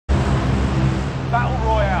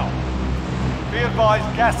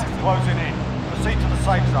advised, gas is closing in. Proceed to the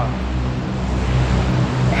safe zone.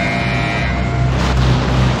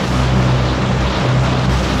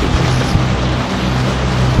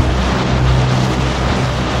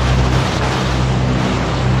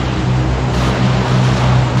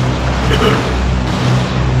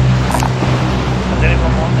 Has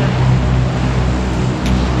anyone wanted?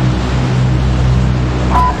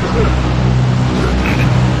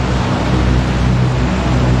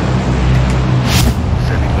 Does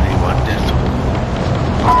anybody want this?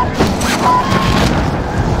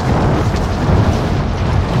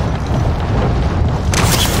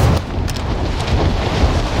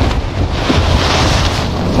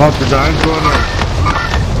 Lock the dime going on.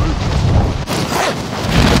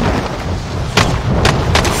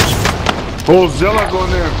 Oh, Zilla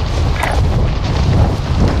going there.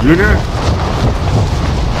 Junior?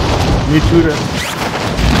 Me too then.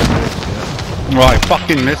 Oh, I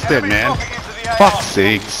fucking missed it, man. Fuck's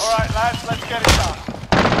sakes. Alright lads, let's get it done.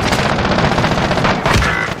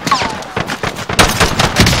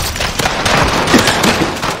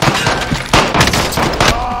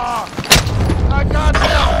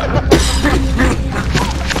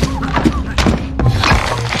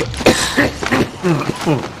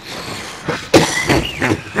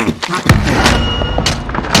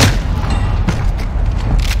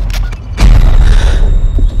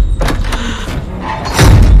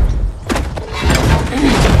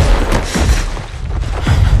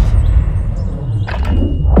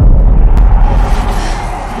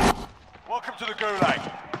 Welcome to the Gulag.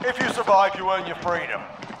 If you survive, you earn your freedom.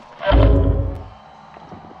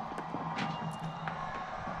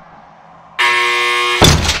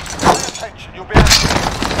 Pay attention, you'll be able to...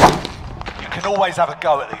 You can always have a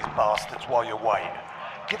go at these bastards while you're waiting.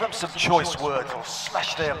 Give them some choice words or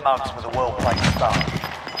smash their mugs with a well-played stuff.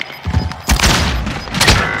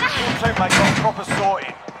 Your teammate got proper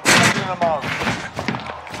sorted. Send in a moment.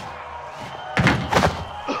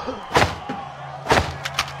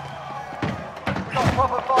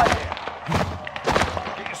 Proper fight here.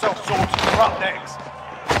 Get yourself sorted, you're up next.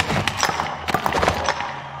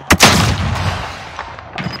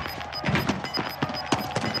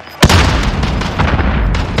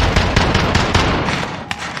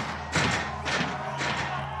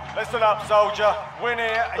 Listen up, soldier. Win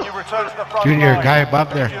here and you return to the front Junior, line. guy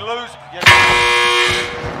above there. If you lose,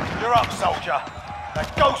 you're up, soldier. Now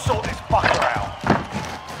go sort this fucker out.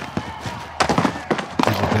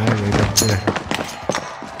 There's a guy right up there.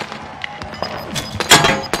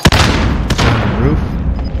 On the roof?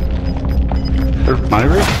 My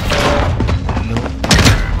roof? No.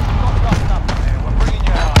 Got rust up in there. We're bringing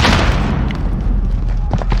you out.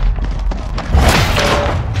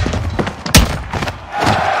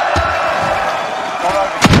 Not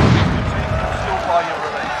over here. Still by your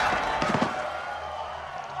release.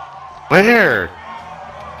 Where?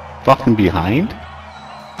 Fucking behind?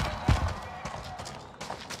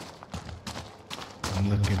 I'm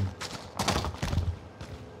looking.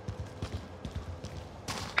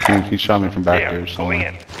 I think he shot me from back there Going somewhere.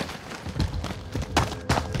 in.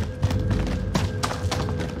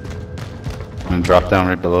 I'm gonna drop down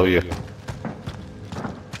right below you.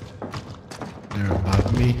 They're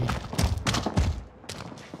above me.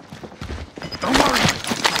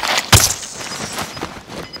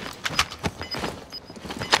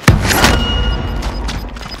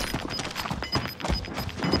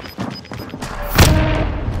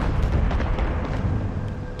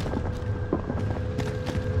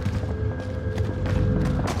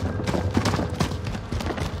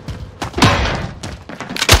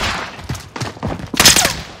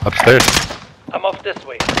 Upstairs. I'm off this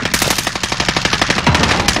way.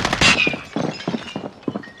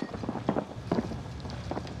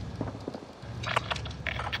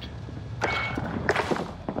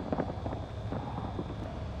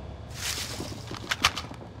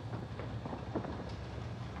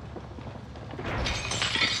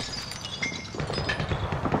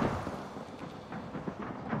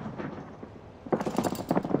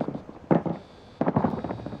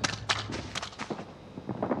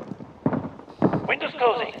 Windows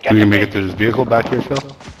closing. Can you make it to this vehicle back here, Phil?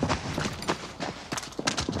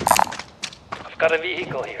 I've got a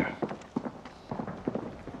vehicle here.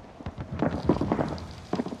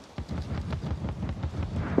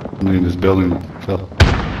 I'm in this building, Phil.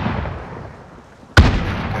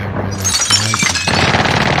 Guy right outside.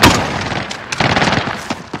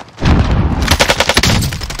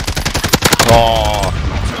 Oh,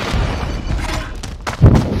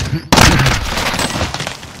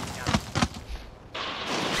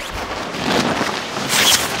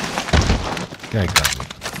 Guy got me.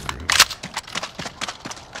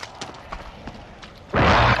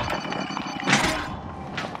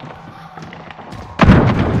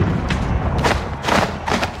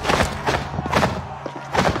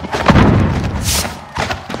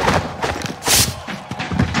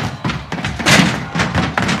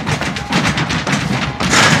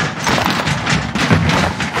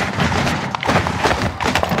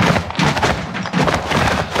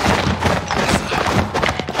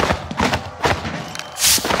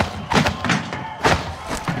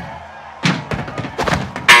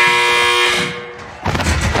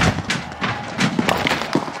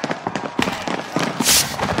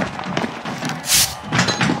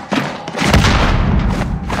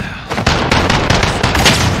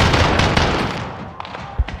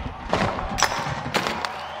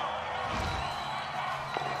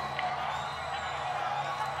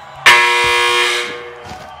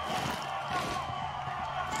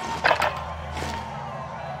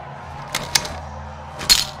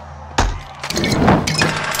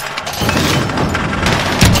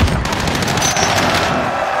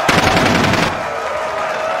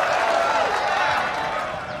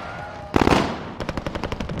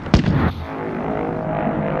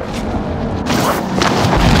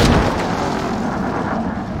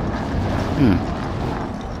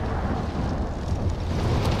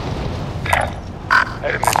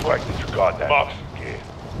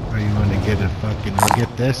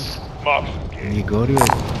 get this? Mark. Can you go to it?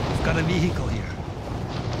 I've got a vehicle here.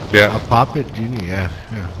 Yeah. I'll pop it, Junior. Yeah.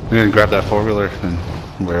 You can grab that 4-wheeler and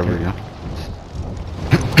wherever, yeah.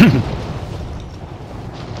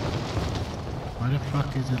 Why the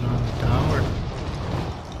fuck is it on the tower?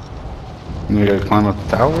 You gotta climb up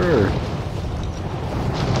the tower, or?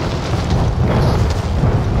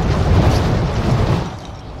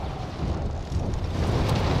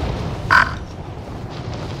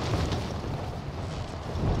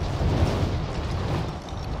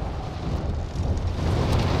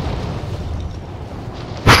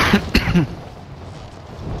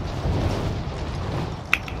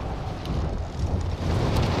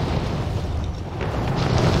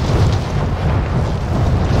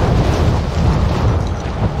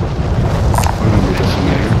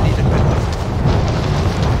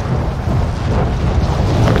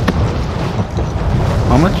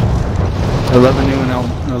 How much? 11 new in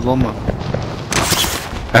Loma.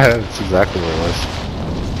 That's exactly what it was.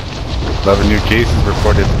 11 new cases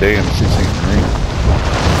reported today in St. Marie.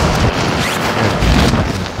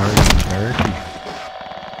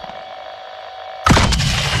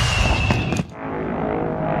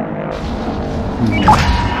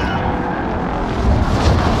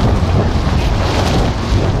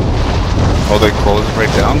 Oh, they closed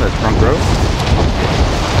right down the trunk road?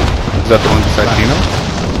 Is that the one beside Tino?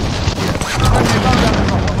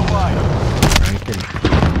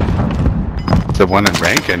 It's the one in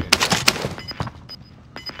Rankin.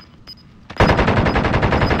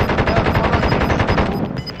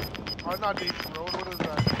 Not Nation Road, what is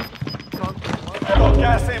that? Got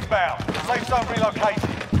gas inbound. Safe zone relocated.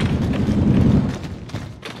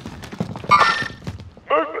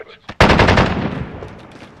 Movement.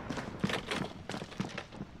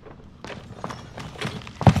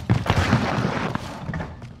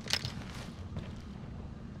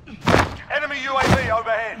 Enemy UAV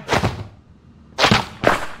overhead.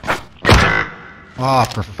 Oh,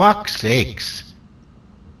 for fuck's sakes.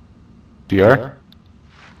 DR?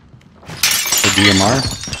 The DMR?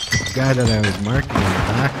 The guy that I was marking in the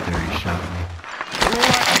back there, he shot me.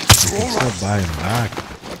 I can still buy him back.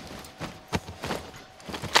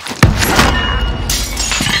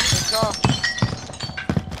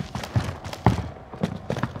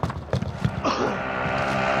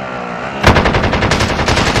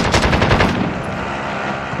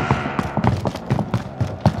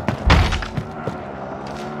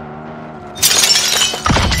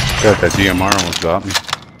 God, that DMR almost got me.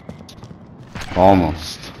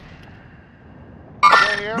 Almost.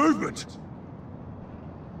 Movement!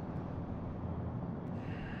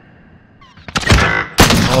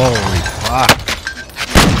 Holy fuck.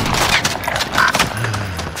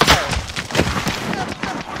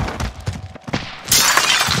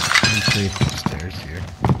 I'm safe upstairs here.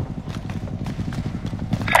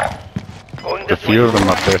 Going A this few way. of them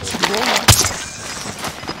up there.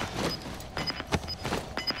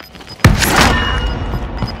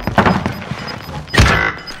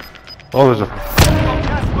 Oh, there's a...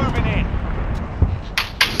 Gas moving in.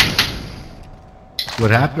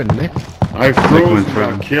 What happened, Nick? I froze and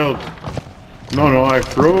got killed. No, I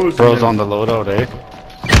froze. Froze on the loadout, eh?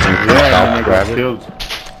 Yeah, and I Grab got it. killed.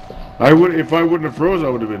 If I wouldn't have froze, I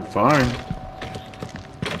would have been fine.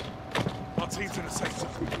 Our team's in a safe zone.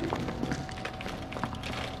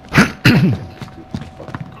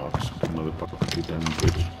 Fucking cocks, motherfucker, you damn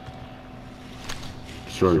bitch.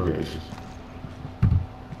 Sorry, guys.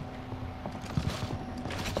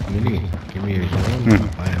 Mini, give me your zone. I'll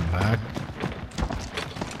buy him back.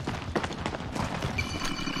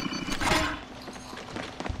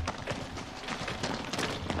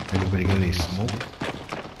 Anybody got any smoke?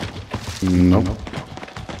 Nope.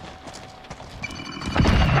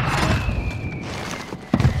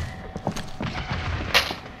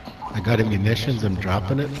 I got ammunitions, I'm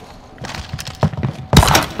dropping it.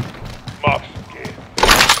 Mark.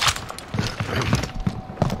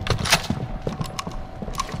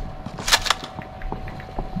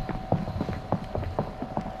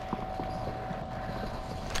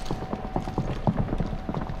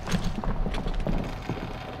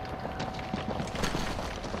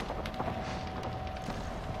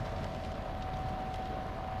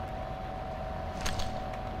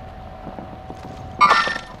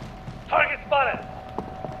 Target spotted.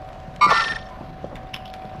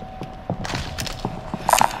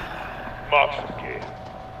 Mark.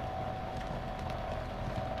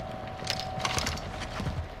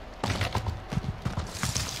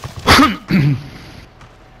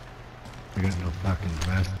 I got no fucking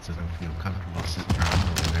vests, I don't feel comfortable sitting around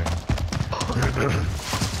over there.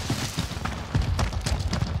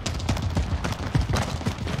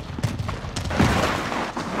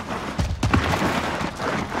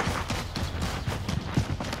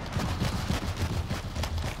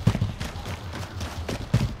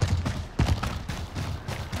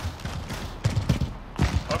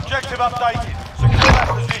 updated. Secure that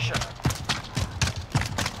position.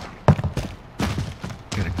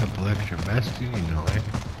 Get a couple extra vests, you know, eh?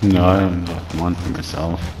 No, I don't have one for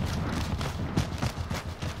myself.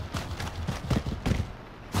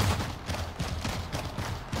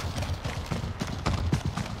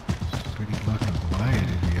 Pretty fucking quiet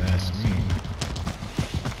if you ask me.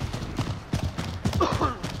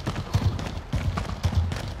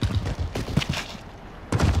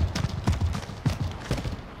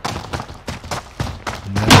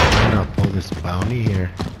 Now I'll pull this bounty here.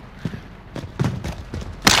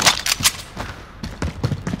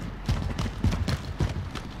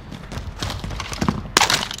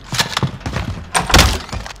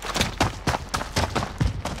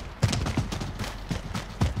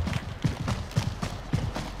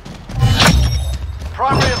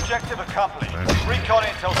 Primary objective accomplished. Recon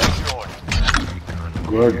intel secured.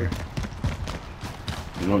 Good.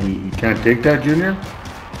 You can't take that, Junior?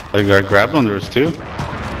 I got grabbed one, there was two.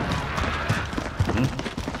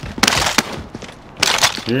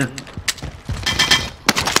 Here.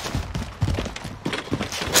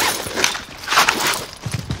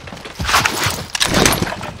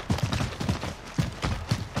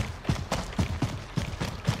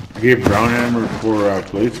 I gave Brown Hammer for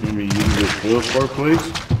plates. Maybe you can just fill for plates.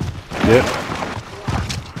 Yep.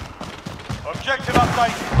 Objective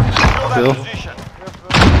updated. Secure that Phil? position.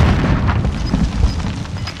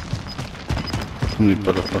 Somebody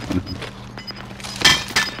put a fucking...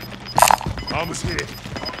 Almost here.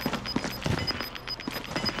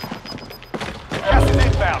 Gas is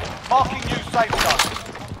inbound. Marking new safe zone.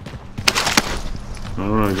 I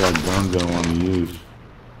don't really got guns I want to use.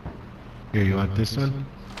 Here, you want this one?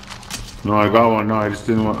 No, I got one. No, I just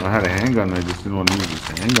didn't want. I had a handgun. I just didn't want to use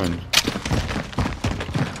this handgun.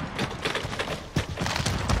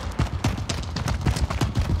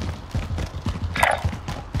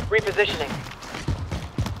 Repositioning.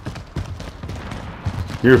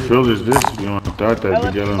 Here, Phil, there's this. If you want that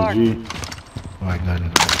big LMG. Oh, I got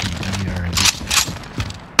it.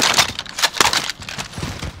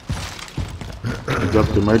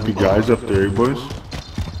 There might be guys up there, boys.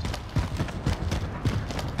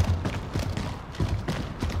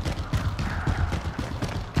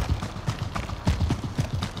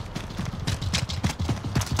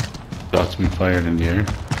 Shots been fired in the air.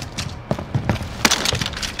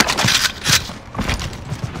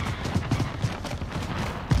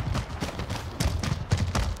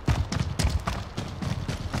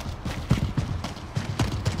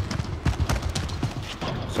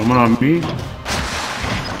 Someone on me?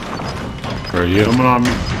 Where are you? Someone on me.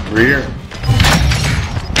 We're here.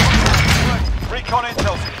 Recon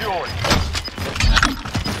intel secured.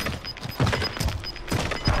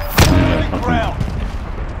 Moving ground.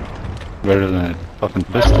 Better than a fucking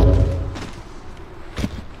pistol.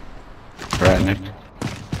 Right, Nick?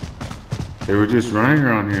 They were just running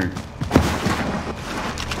around here.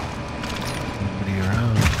 Nobody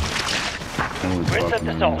around. Someone's Reset walking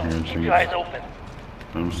the around zone. here, Keep geez. your eyes open.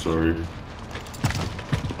 I'm sorry.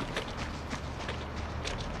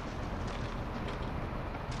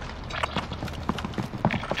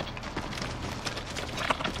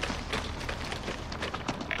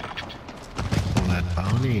 Pull that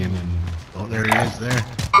bounty and then... Oh, there he is there.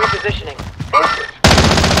 Repositioning.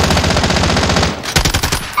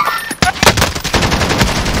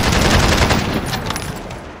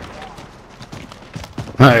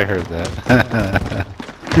 I heard that.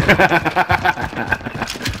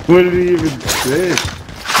 What did he even say?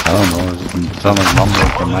 I don't know, it sounded like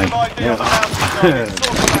mumbling from Positive my... ID on the mountain target.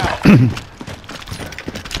 Sort them out.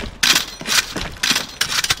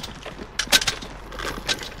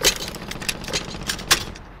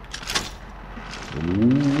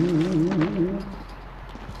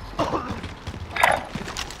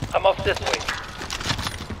 I'm off this way.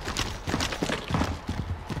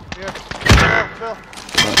 Here. Phil.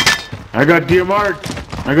 I got DMR.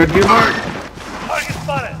 I got DMR. Target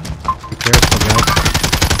spotted. Be careful, guys.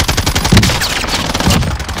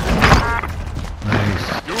 Nice.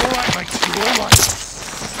 You're alright, mate. You're alright.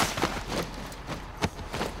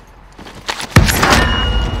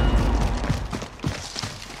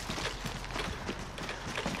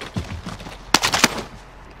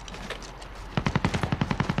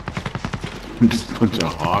 Just a bunch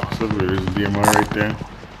of hawks over there. There's a DMR right there.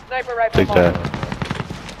 Sniper rifle Take marked. that.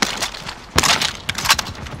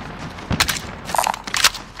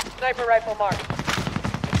 Sniper rifle marked.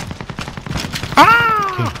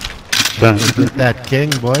 Get that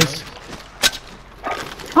king, boys.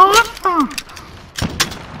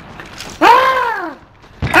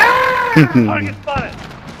 Target spotted.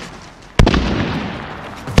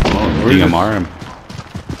 Oh, where's DMR him.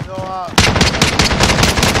 So,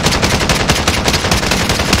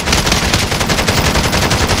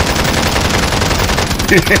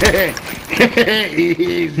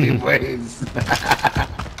 Easy ways.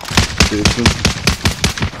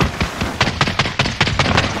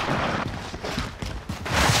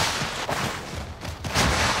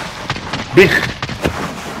 Big.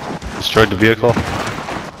 Destroyed the vehicle.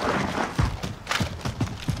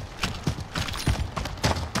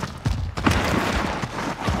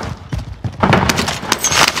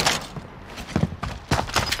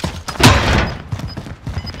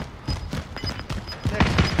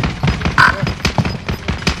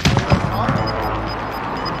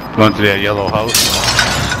 Going to that yellow house.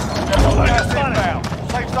 Gas inbound.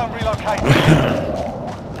 Safe zone relocated.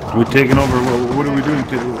 We're taking over. What are we doing?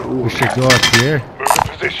 We should go up here.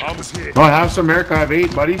 Almost here. Oh, I have some America. I have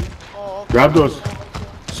 8, buddy. Grab those.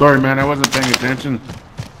 Sorry, man. I wasn't paying attention.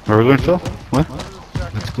 Where are we going, Phil? What?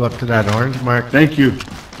 Let's go up to that orange mark. Thank you.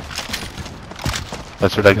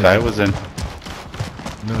 That's where that guy was in.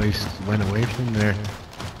 No, he went away from there.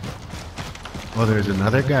 Oh, there's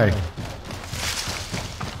another guy.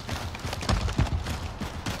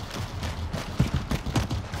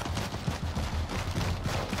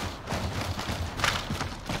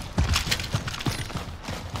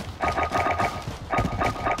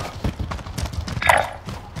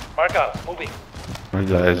 Mark out. Moving. Our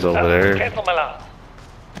guy's over there. Cancel my last.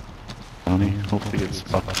 Tony, hopefully gets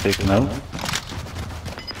taken out.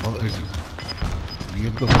 Oh, there's a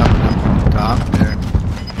vehicle coming up from the top there.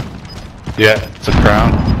 Yeah, it's a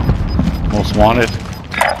crown. Most wanted.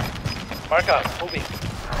 Mark out. Moving.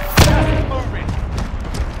 Moving.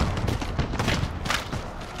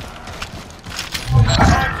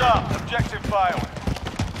 Time's up. Objective failed.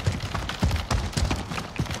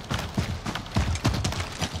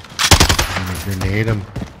 Grenade him.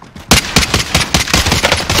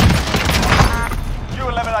 You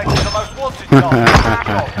eliminated the most wanted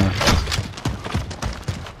target.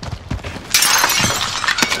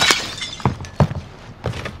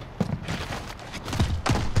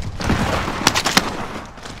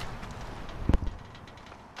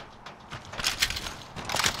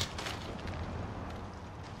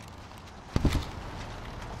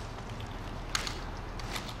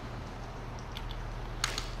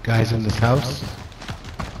 Guys in this house.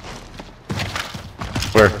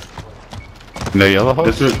 Where? In the yellow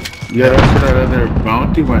house? That's what, yeah, that's where that other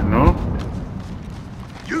bounty went, no?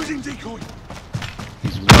 Using decoy.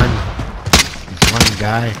 He's one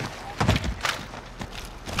guy.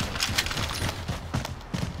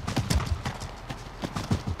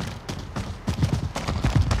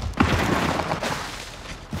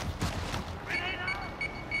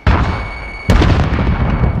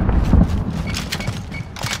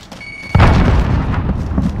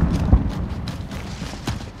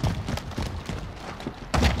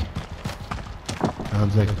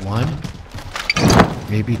 Sounds like one,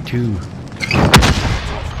 maybe two.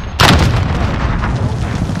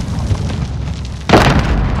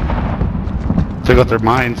 Took out their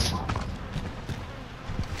mines.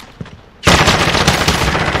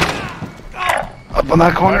 Up on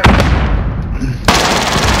that corner.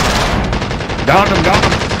 Downed him, downed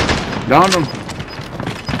him. Downed him.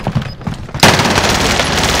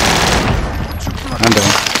 I'm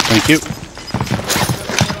down. Thank you.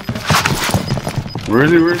 Where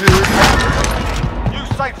is he? Where is he? Where is he? New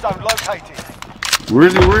safe zone located. Where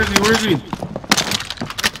is he? Where is he? Where is he?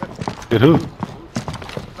 Get who?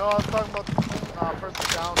 No, I was talking about person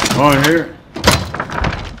down. Oh, here.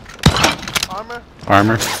 Armor?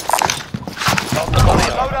 Armor.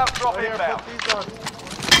 Loadout drop Right here, inbound. put these on.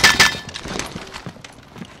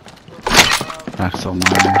 Axel mine.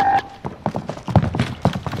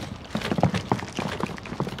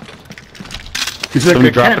 He's like, Somebody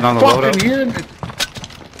I dropping can't on the fucking loadout? hear him.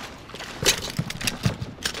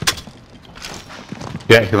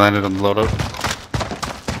 Yeah, he landed on the loadout.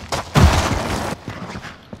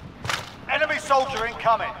 Enemy soldier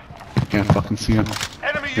incoming. Can't fucking see him.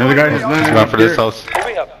 Enemy The other guy UAV is He's landing gone up for this here. house.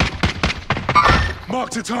 Moving up. Mark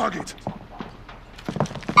the target.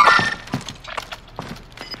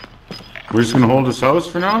 We're just gonna hold this house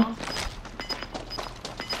for now? I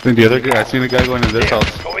think the other guy, I seen the guy going to this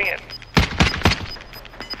house. Going in.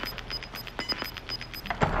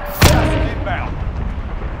 inbound.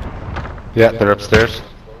 Yeah, they're upstairs.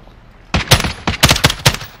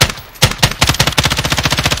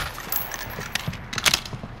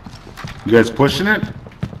 You guys pushing it?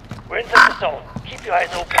 We're inside the zone. Keep your eyes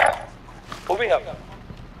open. Moving up.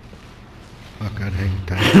 Fuck, I'd hang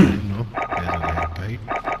tight. No, yeah, hang tight.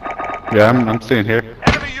 Yeah, I'm staying here.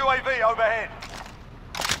 Enemy UAV overhead.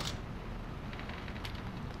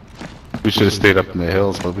 We should have stayed up in the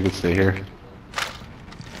hills, but we could stay here.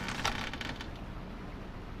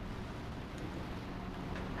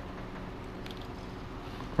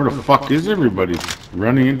 Where the fuck is everybody?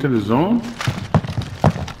 Running into the zone?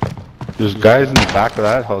 There's guys in the back of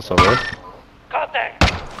that house over there. Contact!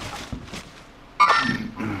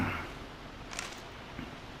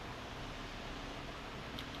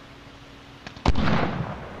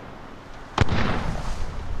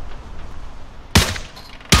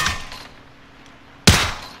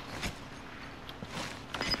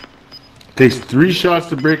 Takes 3 shots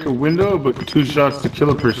to break a window, but 2 shots to kill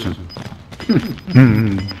a person.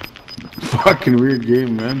 Fucking weird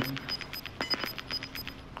game, man.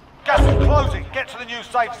 Gas is closing. Get to the new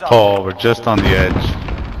safe zone. Oh, we're just on the edge.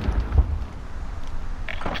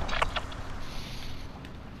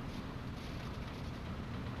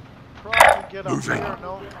 Probably get up here,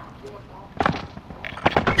 no?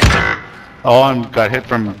 Oh, got hit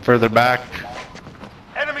from further back.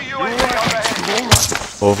 Enemy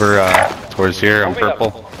UAV overhead. Over, towards here on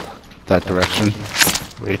purple. That direction.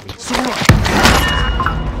 Wait.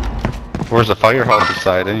 Where's the fire hall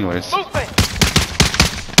beside anyways? Movement!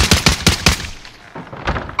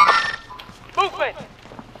 Movement!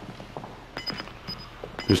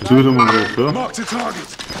 There's 2 of them over there, Phil. Mark to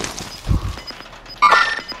target.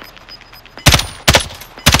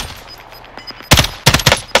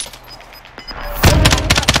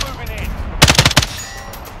 Moving in.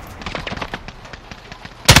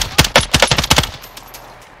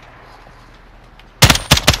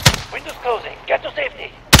 Windows closing. Get to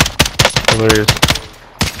safety. Oh, there he is.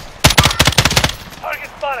 Target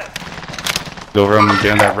spotted. Over him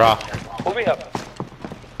behind that rock. Moving up.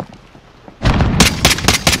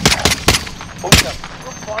 Moving up.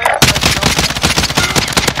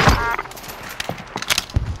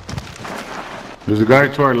 There's a guy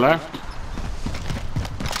to our left.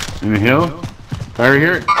 In the hill. Guy right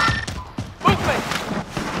here. Movement!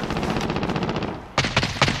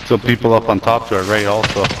 So people up on top to our right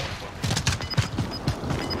also.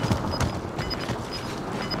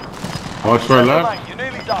 Watch to our left. Mate, you're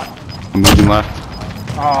nearly done. I'm moving left.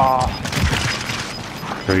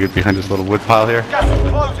 Gotta get behind this little wood pile here. Gas is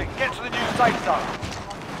closing. Get to the new safe zone.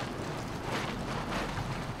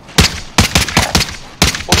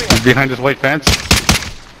 He's behind this white fence.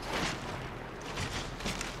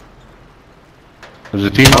 There's a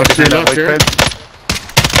team out Watch there. your That left white there.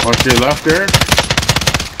 fence. Watch your left there.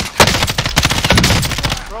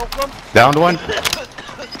 Broke him. Downed one.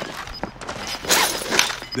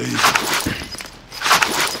 There you go.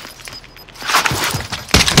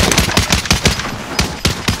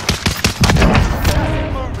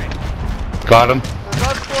 Got him. There's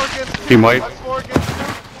us 4 against 2. Team white. Us 4 against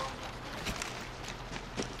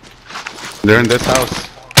 2. They're in this house.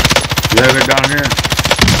 Yeah, they're down here.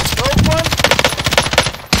 Broke one.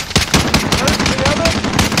 Hurt the other.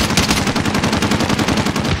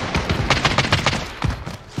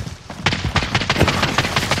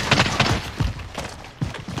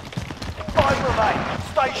 Five remain.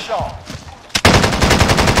 Stay sharp.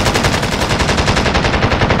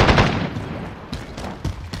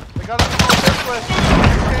 They got us all this way.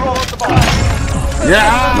 Roll at the bottom.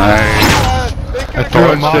 Yeah! Nice. They I could threw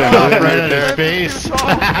have him got off us. right in his face.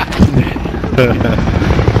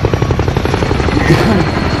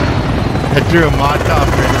 I threw a Molotov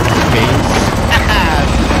right in his face.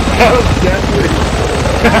 That was definitely.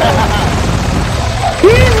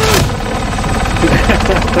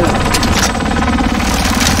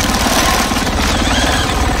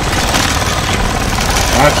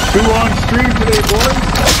 That's 2 on stream today, boys.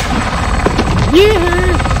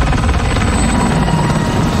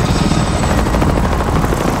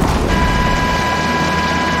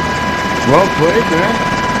 Well played, man.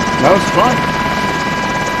 That was fun.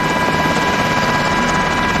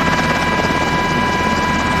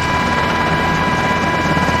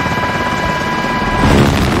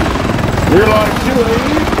 You're live too,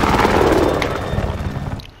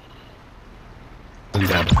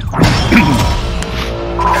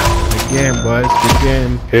 Good game, boys. Good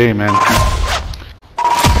game. Hey, man.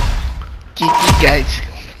 GG, guys.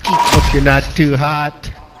 Hope you're not too hot.